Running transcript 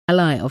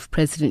ally of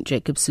President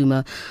Jacob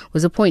Zuma,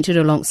 was appointed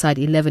alongside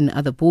 11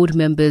 other board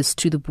members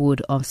to the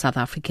board of South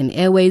African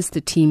Airways.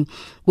 The team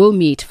will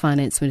meet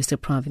Finance Minister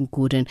Pravin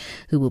Gordhan,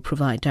 who will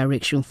provide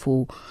direction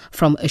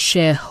from a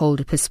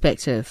shareholder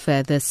perspective.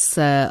 This,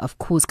 of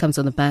course, comes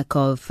on the back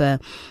of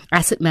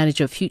asset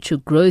manager Future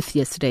Growth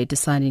yesterday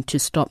deciding to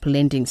stop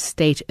lending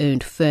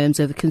state-owned firms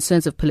over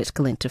concerns of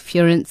political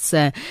interference.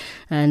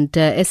 And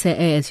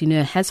SAA, as you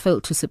know, has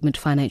failed to submit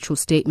financial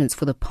statements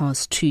for the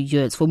past 2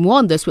 years. For more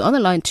on this, we're on the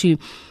line to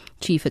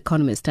Chief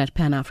Economist at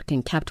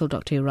Pan-African Capital,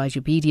 Dr.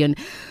 Elijah Bedian.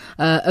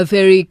 A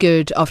very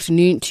good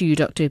afternoon to you,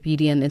 Dr.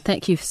 Bedian, and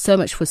thank you so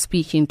much for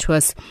speaking to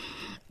us.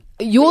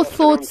 Your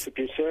thoughts?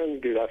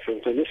 Good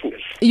afternoon to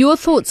listeners. Your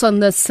thoughts on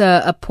this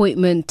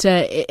appointment?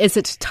 Is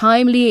it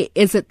timely?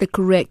 Is it the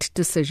correct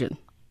decision?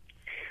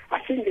 I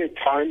think it's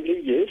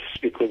timely, yes,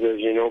 because as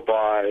you know,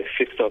 by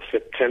 5th of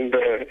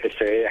September,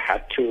 SAA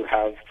had to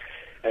have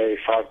a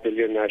 5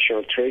 billion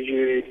national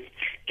treasury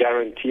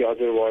guarantee,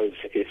 otherwise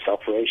its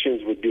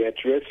operations would be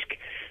at risk.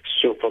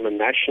 So from a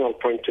national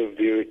point of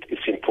view,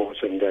 it's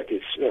important that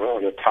it's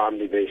on a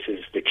timely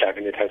basis the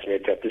cabinet has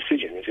made that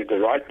decision. Is it the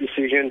right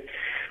decision?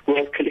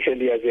 Well,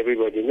 clearly, as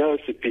everybody knows,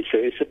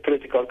 it's a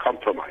political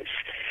compromise.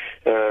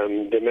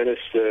 The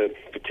minister,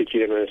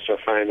 particularly Minister of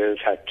Finance,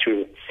 had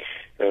to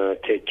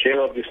take care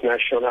of this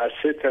national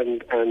asset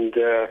and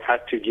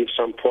had to give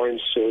some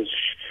points, so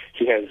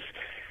he has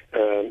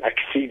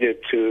acceded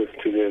to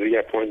the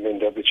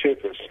reappointment of the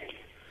chairperson.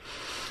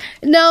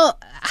 Now,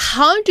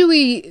 how do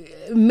we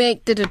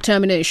make the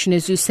determination,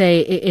 as you say,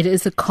 it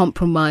is a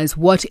compromise,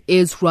 what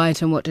is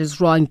right and what is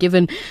wrong,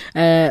 given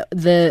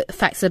the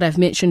facts that I've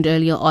mentioned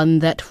earlier on,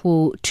 that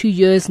for 2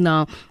 years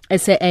now,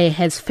 SAA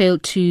has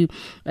failed to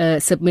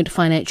submit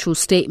financial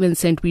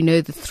statements, and we know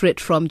the threat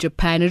from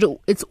Japan.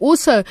 It's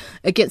also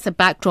against the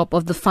backdrop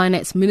of the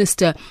finance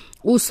minister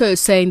also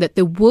saying that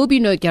there will be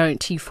no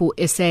guarantee for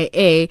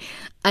SAA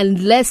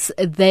unless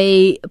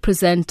they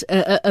present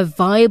a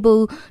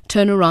viable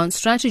turnaround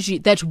strategy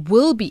that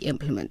will be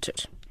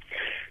implemented.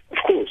 Of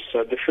course,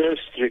 the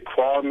first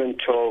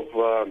requirement of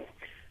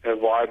a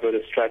viable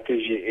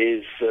strategy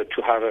is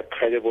to have a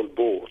credible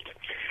board.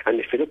 And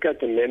if you look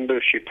at the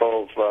membership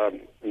of the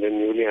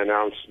newly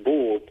announced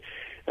board,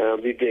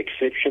 with the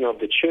exception of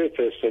the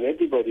chairperson,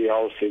 everybody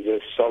else is a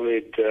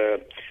solid,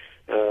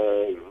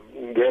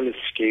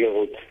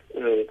 well-skilled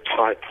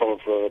type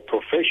of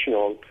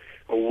professional,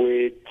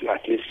 with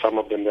at least some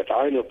of them that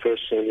I know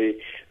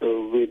personally,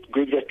 with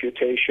good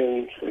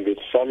reputation, with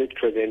solid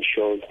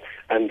credentials,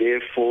 and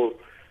therefore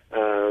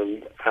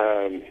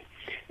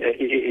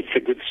it's a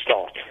good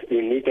start.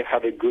 You need to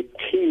have a good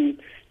team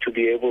to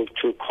be able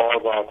to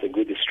carve out a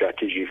good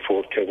strategy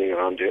for turning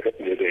around the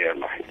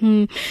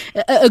airline.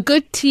 A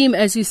good team,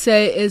 as you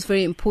say, is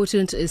very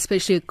important,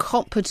 especially a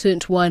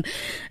competent one.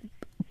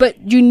 But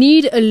you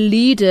need a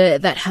leader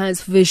that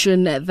has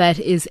vision, that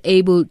is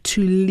able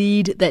to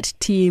lead that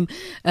team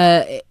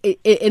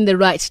in the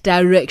right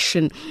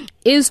direction.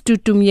 Is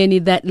Dudu Myeni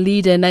that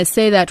leader? And I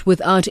say that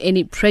without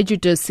any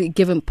prejudice,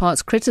 given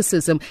past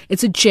criticism.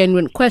 It's a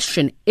genuine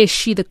question. Is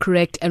she the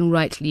correct and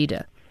right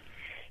leader?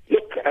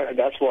 Look,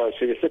 that's why I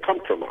said it's a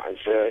compromise.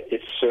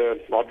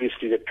 It's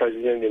obviously the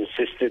president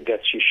insisted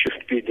that she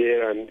should be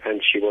there,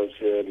 and she was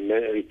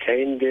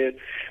retained there.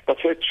 But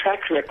her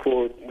track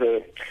record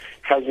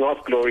has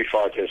not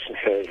glorified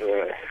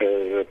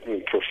her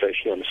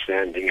professional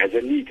standing as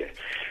a leader.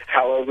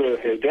 However,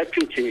 her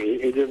deputy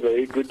is a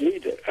very good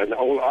leader, and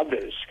all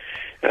others.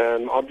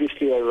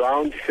 Obviously,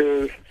 around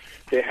her,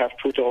 they have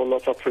put a whole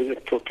lot of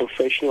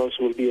professionals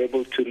who will be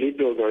able to lead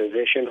the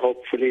organization,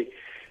 hopefully,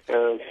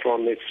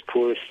 from its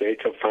poor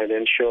state of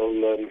financial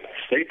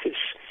status.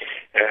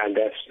 And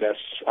that's,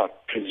 I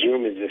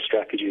presume, is the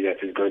strategy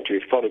that is going to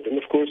be followed. And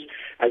of course,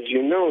 as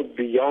you know,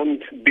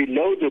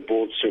 below the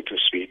board, so to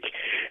speak,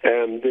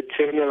 the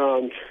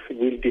turnaround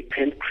will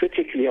depend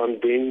critically on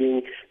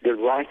bringing the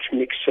right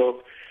mix of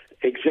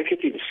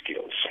executive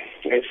skills.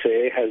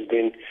 SAA has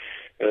been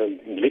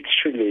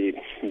literally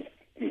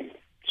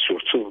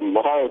sort of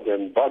marred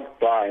and bugged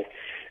by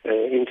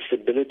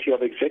instability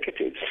of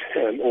executives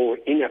or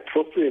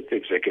inappropriate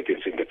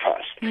executives in the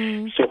past.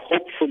 So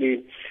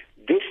hopefully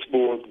this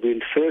board will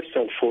first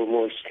and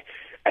foremost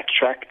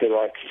attract the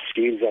right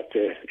skills at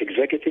the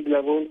executive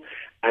level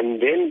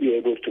and then be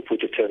able to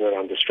put a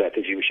turnaround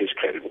strategy which is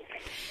credible.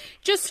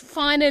 Just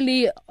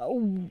finally,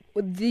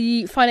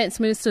 the finance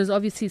minister is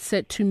obviously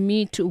set to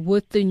meet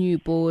with the new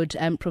board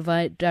and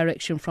provide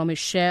direction from a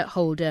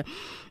shareholder.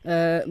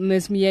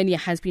 Ms. Myeni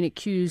has been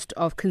accused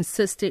of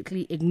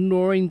consistently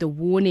ignoring the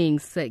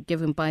warnings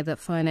given by the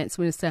finance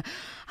minister.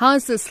 How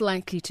is this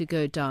likely to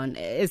go down?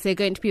 Is there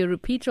going to be a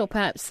repeat or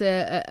perhaps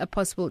a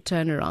possible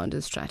turnaround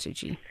of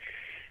strategy?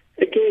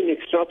 Again,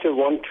 it's not a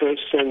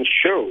one-person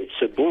show, it's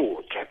a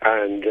board.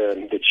 And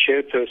the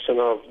chairperson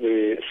of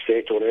the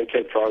state-owned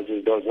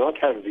enterprises does not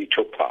have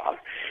veto power.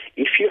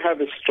 If you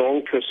have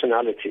strong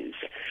personalities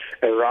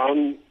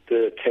around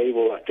the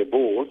table at the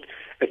board,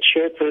 a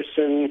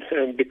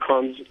chairperson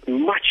becomes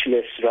much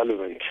less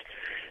relevant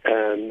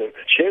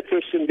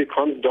Chairperson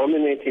becomes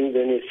dominating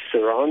when it's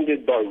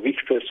surrounded by weak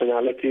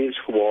personalities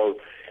who are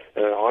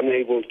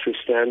unable to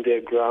stand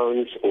their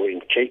grounds or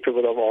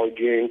incapable of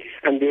arguing,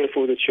 and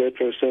therefore the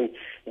chairperson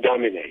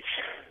dominates.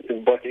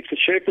 But if the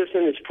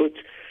chairperson is put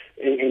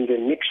in the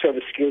mix of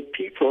skilled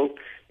people,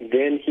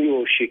 then he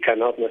or she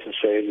cannot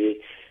necessarily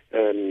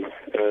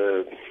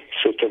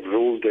sort of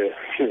rule the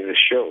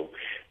show.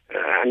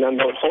 And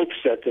one hopes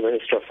that the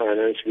Minister of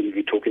Finance will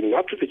be talking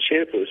not to the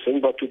chairperson,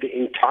 but to the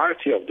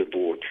entirety of the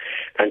board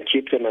and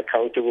keep them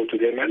accountable to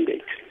their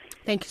mandate.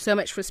 Thank you so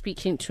much for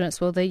speaking to us.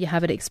 Well, there you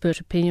have it,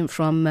 expert opinion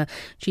from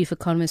Chief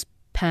Economist,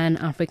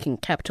 Pan-African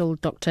Capital,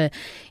 Dr.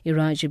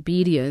 Elijah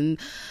Bedian.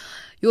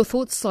 Your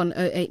thoughts on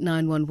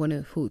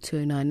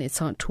 0891104209.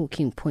 It's our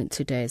talking point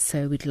today,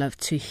 so we'd love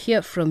to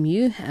hear from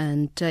you.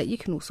 And you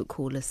can also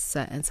call us,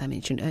 as I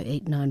mentioned,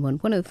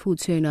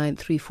 0891104209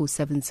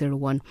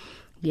 34701.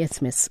 The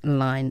SMS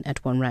line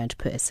at R1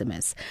 per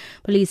SMS.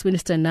 Police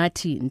Minister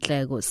Nathi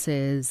Nhleko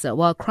says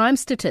while crime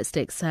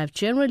statistics have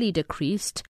generally decreased,